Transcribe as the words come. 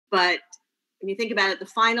But when you think about it, the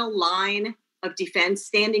final line of defense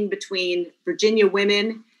standing between Virginia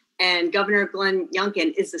women and Governor Glenn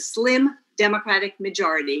Youngkin is a slim Democratic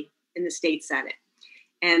majority in the state Senate.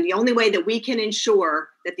 And the only way that we can ensure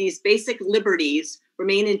that these basic liberties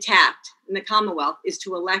remain intact in the Commonwealth is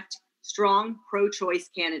to elect strong pro-choice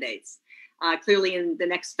candidates, clearly in the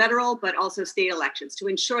next federal, but also state elections, to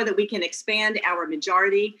ensure that we can expand our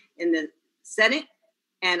majority in the Senate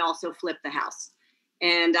and also flip the House.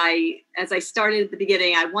 And as I started at the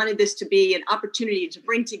beginning, I wanted this to be an opportunity to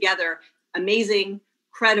bring together amazing,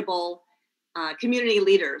 credible community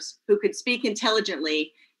leaders who could speak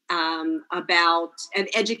intelligently about and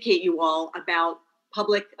educate you all about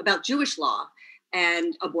Jewish law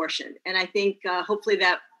and abortion. And I think hopefully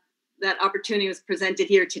that opportunity was presented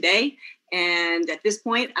here today. And at this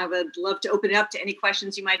point, I would love to open it up to any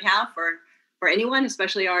questions you might have for anyone,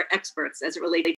 especially our experts as it relates